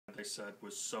they said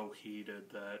was so heated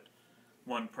that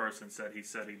one person said he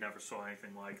never saw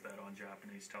anything like that on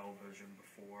Japanese television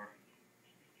before.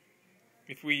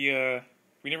 If we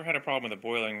never had a problem with a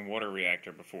boiling water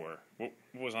reactor before. What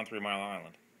was on 3 Mile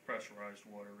Island? Pressurized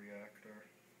water reactor.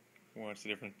 What's the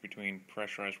difference between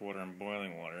pressurized water and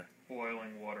boiling water?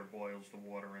 Boiling water boils the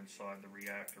water inside the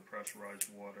reactor. Pressurized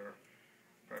water.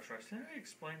 Did I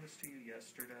explain this to you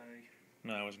yesterday?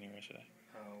 No, I wasn't here yesterday.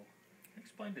 Oh. I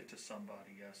explained it to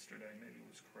somebody yesterday. Maybe it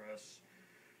was Chris.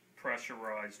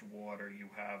 Pressurized water, you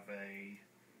have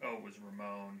it was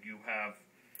Ramon. You have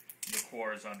the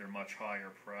core is under much higher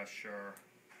pressure,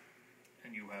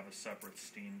 and you have a separate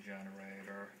steam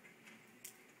generator.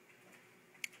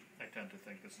 I tend to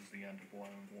think this is the end of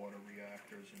boiling water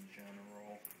reactors in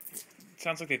general. It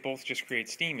sounds like they both just create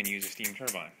steam and use a steam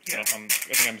turbine. Yeah. I think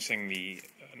I'm missing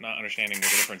not understanding what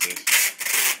the difference is.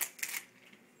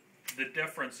 The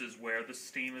difference is where the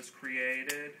steam is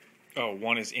created. Oh,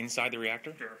 one is inside the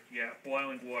reactor? Yeah,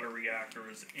 boiling water reactor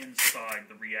is inside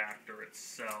the reactor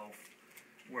itself,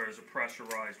 whereas a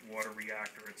pressurized water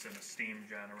reactor, it's in a steam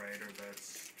generator that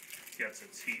gets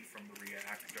its heat from the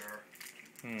reactor.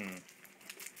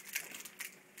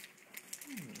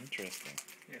 Interesting.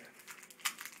 Yeah.